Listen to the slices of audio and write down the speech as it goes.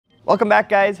Welcome back,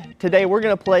 guys. Today we're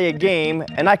gonna play a game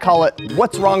and I call it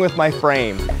What's Wrong with My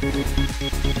Frame?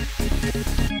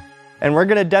 And we're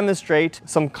gonna demonstrate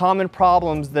some common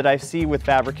problems that I see with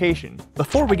fabrication.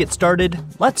 Before we get started,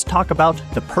 let's talk about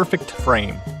the perfect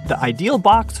frame. The ideal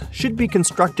box should be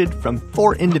constructed from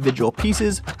 4 individual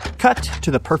pieces cut to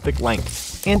the perfect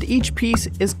length. And each piece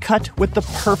is cut with the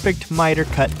perfect miter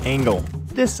cut angle.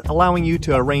 This allowing you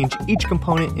to arrange each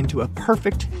component into a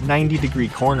perfect 90-degree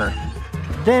corner.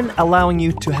 Then allowing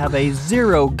you to have a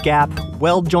 0 gap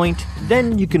weld joint.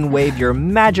 Then you can wave your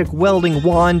magic welding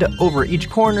wand over each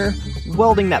corner,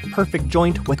 welding that perfect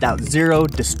joint without 0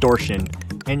 distortion.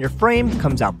 And your frame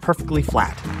comes out perfectly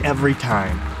flat every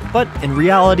time. But in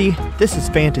reality, this is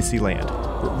fantasy land.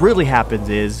 What really happens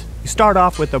is, you start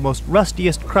off with the most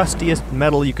rustiest, crustiest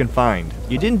metal you can find.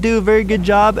 You didn't do a very good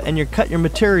job and you cut your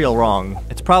material wrong.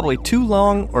 It's probably too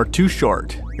long or too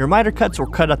short. Your miter cuts were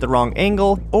cut at the wrong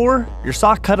angle, or your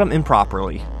saw cut them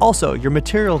improperly. Also, your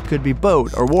material could be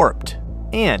bowed or warped.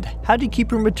 And how do you keep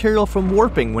your material from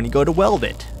warping when you go to weld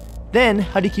it? Then,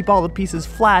 how do you keep all the pieces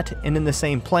flat and in the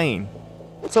same plane?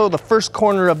 So the first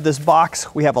corner of this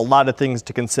box, we have a lot of things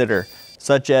to consider,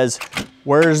 such as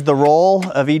where's the roll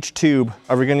of each tube?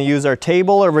 Are we gonna use our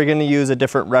table or are we gonna use a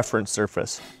different reference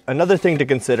surface? Another thing to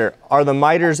consider, are the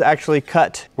miters actually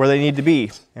cut where they need to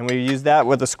be? And we use that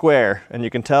with a square, and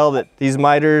you can tell that these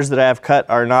miters that I have cut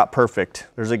are not perfect.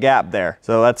 There's a gap there.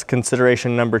 So that's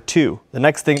consideration number 2. The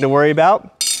next thing to worry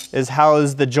about is how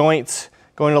is the joints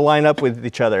going to line up with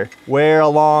each other? Where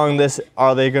along this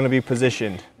are they going to be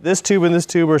positioned? This tube and this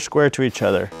tube are square to each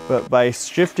other, but by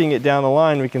shifting it down the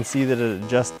line, we can see that it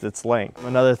adjusts its length.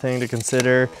 Another thing to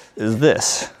consider is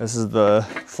this. This is the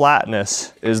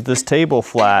flatness. Is this table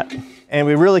flat? And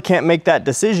we really can't make that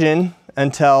decision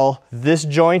until this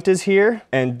joint is here,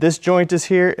 and this joint is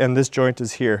here, and this joint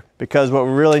is here. Because what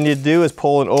we really need to do is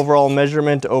pull an overall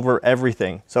measurement over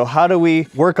everything. So how do we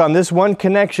work on this one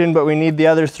connection, but we need the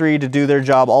other 3 to do their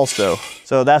job also?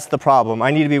 So that's the problem.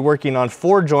 I need to be working on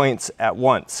 4 joints at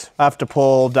once. I have to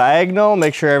pull diagonal,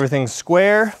 make sure everything's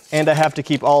square, and I have to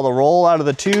keep all the roll out of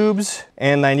the tubes,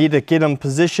 and I need to get them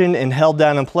positioned and held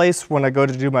down in place when I go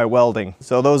to do my welding.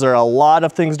 So those are a lot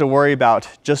of things to worry about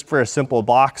just for a simple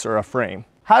box or a frame.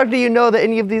 How do you know that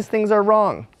any of these things are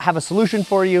wrong? I have a solution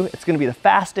for you. It's gonna be the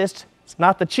fastest. It's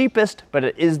not the cheapest, but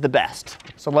it is the best.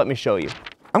 So let me show you.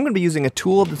 I'm going to be using a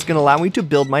tool that's going to allow me to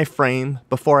build my frame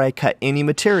before I cut any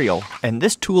material. And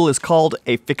this tool is called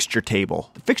a fixture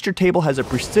table. The fixture table has a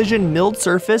precision milled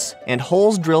surface and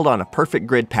holes drilled on a perfect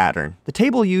grid pattern. The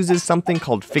table uses something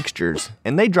called fixtures,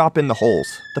 and they drop in the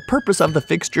holes. The purpose of the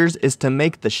fixtures is to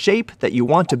make the shape that you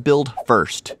want to build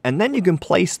first. And then you can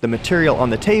place the material on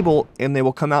the table and they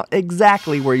will come out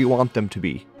exactly where you want them to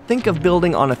be. Think of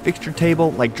building on a fixture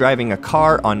table like driving a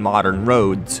car on modern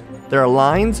roads. There are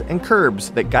lines and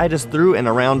curbs that guide us through and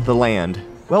around the land.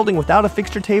 Welding without a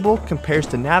fixture table compares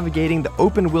to navigating the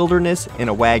open wilderness in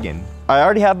a wagon. I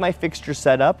already have my fixture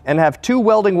set up and have 2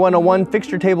 Welding 101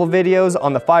 fixture table videos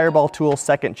on the Fireball Tool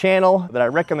 2nd channel that I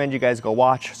recommend you guys go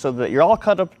watch so that you're all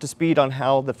caught up to speed on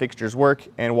how the fixtures work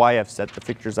and why I've set the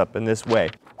fixtures up in this way.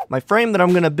 My frame that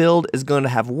I'm going to build is going to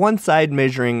have one side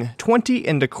measuring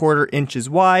 20¼ inches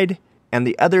wide and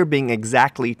the other being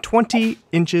exactly 20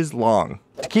 inches long.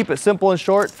 To keep it simple and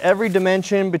short, every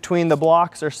dimension between the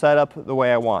blocks are set up the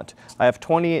way I want. I have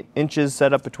 20 inches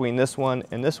set up between this one,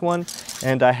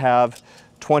 and I have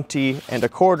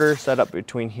 20¼ set up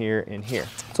between here and here.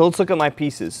 So let's look at my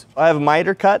pieces. I have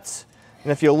miter cuts,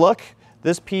 and if you look,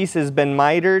 this piece has been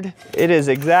mitered. It is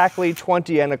exactly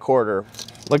 20¼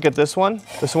 Look at this one.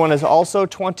 This one is also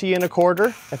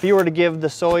 20¼ If you were to give the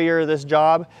sawyer this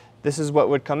job, this is what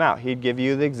would come out. He'd give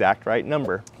you the exact right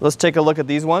number. Let's take a look at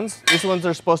these ones. These ones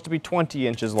are supposed to be 20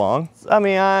 inches long. I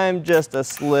mean, I'm just a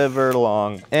sliver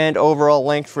long. And overall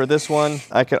length for this one,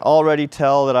 I can already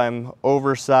tell that I'm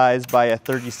oversized by a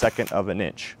 32nd of an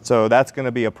inch. So that's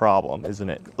gonna be a problem, isn't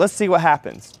it? Let's see what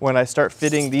happens when I start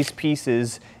fitting these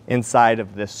pieces inside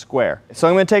of this square. So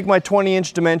I'm gonna take my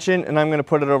 20-inch dimension and I'm gonna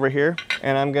put it over here,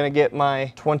 and I'm gonna get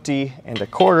my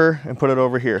 20¼ and put it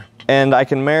over here. And I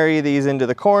can marry these into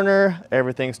the corner.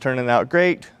 Everything's turning out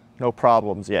great. No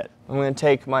problems yet. I'm gonna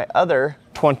take my other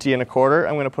 20¼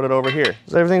 I'm gonna put it over here.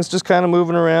 So everything's just kind of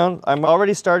moving around. I'm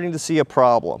already starting to see a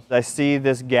problem. I see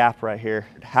this gap right here.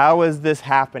 How is this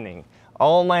happening?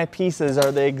 All my pieces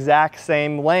are the exact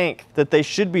same length that they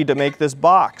should be to make this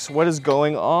box. What is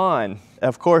going on?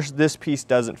 Of course, this piece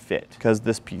doesn't fit because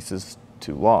this piece is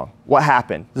too long. What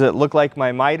happened? Does it look like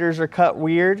my miters are cut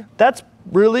weird? That's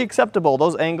really acceptable.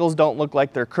 Those angles don't look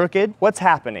like they're crooked. What's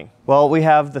happening? Well, we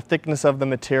have the thickness of the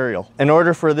material. In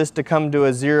order for this to come to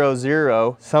a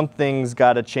 0-0, something's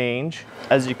got to change.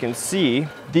 As you can see,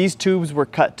 these tubes were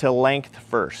cut to length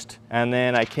first, and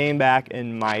then I came back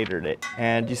and mitered it.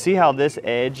 And you see how this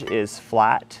edge is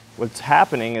flat? What's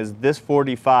happening is this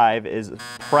 45 is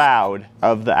proud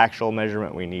of the actual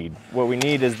measurement we need. What we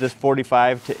need is this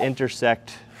 45 to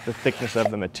intersect the thickness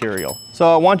of the material.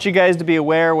 So I want you guys to be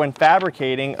aware when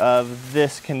fabricating of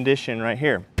this condition right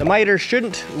here. The miter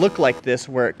shouldn't look like this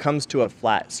where it comes to a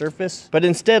flat surface, but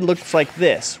instead looks like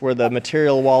this where the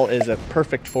material wall is a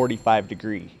perfect 45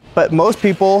 degree. But most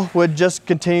people would just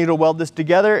continue to weld this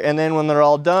together, and then when they're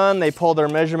all done, they pull their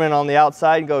measurement on the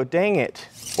outside and go, dang it.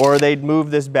 Or they'd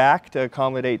move this back to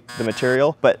accommodate the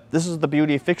material. But this is the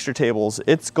beauty of fixture tables.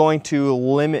 It's going to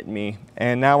limit me,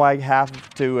 and now I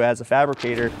have to, as a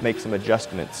fabricator, make some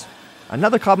adjustments.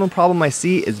 Another common problem I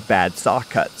see is bad saw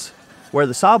cuts, where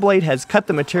the saw blade has cut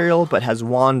the material but has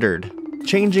wandered,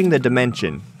 changing the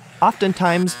dimension.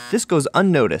 Oftentimes, this goes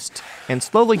unnoticed and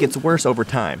slowly gets worse over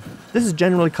time. This is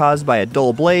generally caused by a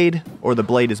dull blade, or the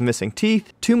blade is missing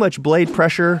teeth, too much blade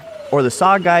pressure, or the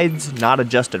saw guides not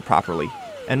adjusted properly.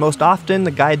 And most often,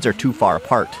 the guides are too far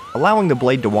apart, allowing the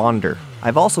blade to wander.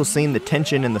 I've also seen the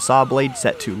tension in the saw blade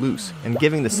set too loose and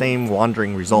giving the same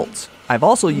wandering results. I've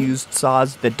also used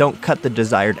saws that don't cut the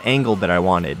desired angle that I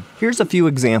wanted. Here's a few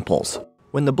examples.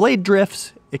 When the blade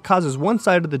drifts, it causes one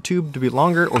side of the tube to be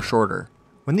longer or shorter.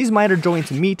 When these miter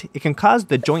joints meet, it can cause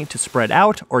the joint to spread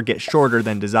out or get shorter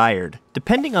than desired.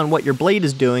 Depending on what your blade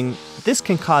is doing, this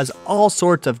can cause all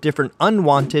sorts of different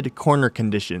unwanted corner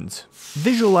conditions.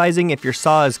 Visualizing if your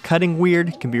saw is cutting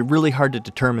weird can be really hard to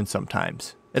determine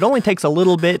sometimes. It only takes a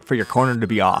little bit for your corner to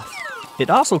be off.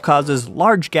 It also causes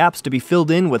large gaps to be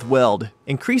filled in with weld,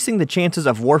 increasing the chances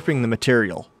of warping the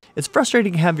material. It's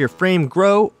frustrating to have your frame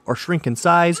grow or shrink in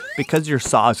size because your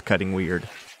saw is cutting weird.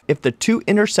 If the two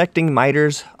intersecting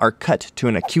miters are cut to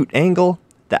an acute angle,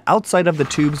 the outside of the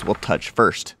tubes will touch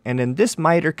first. And in this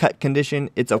miter cut condition,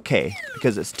 it's okay,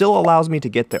 because it still allows me to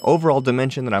get the overall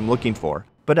dimension that I'm looking for.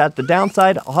 But at the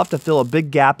downside, I'll have to fill a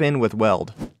big gap in with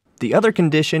weld. The other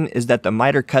condition is that the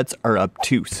miter cuts are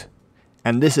obtuse.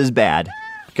 And this is bad,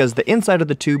 because the inside of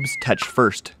the tubes touch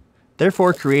first,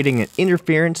 therefore creating an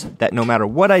interference that no matter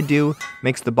what I do,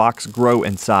 makes the box grow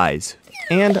in size.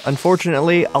 And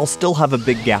unfortunately, I'll still have a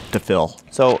big gap to fill.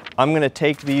 So I'm gonna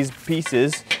take these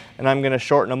pieces and I'm gonna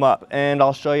shorten them up, and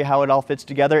I'll show you how it all fits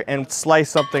together and slice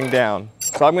something down.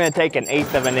 So I'm gonna take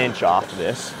 1/8 of an inch off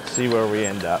this, see where we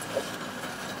end up.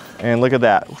 And look at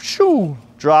that, shoo!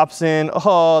 Drops in,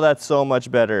 oh, that's so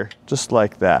much better. Just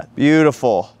like that,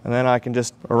 beautiful. And then I can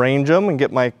just arrange them and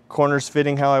get my corners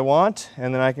fitting how I want,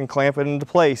 and then I can clamp it into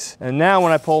place. And now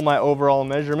when I pull my overall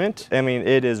measurement, I mean,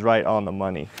 it is right on the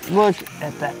money. Look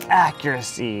at the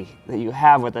accuracy that you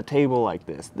have with a table like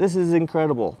this. This is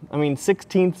incredible. I mean,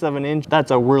 1/16 of an inch,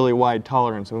 that's a really wide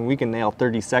tolerance. I mean, we can nail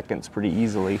 30 seconds pretty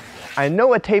easily. I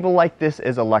know a table like this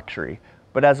is a luxury,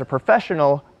 but as a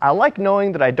professional, I like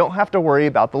knowing that I don't have to worry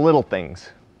about the little things.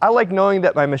 I like knowing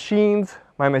that my machines,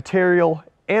 my material,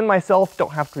 and myself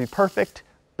don't have to be perfect,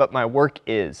 but my work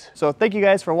is. So thank you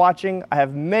guys for watching. I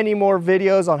have many more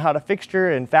videos on how to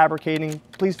fixture and fabricating.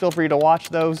 Please feel free to watch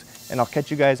those, and I'll catch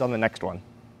you guys on the next one.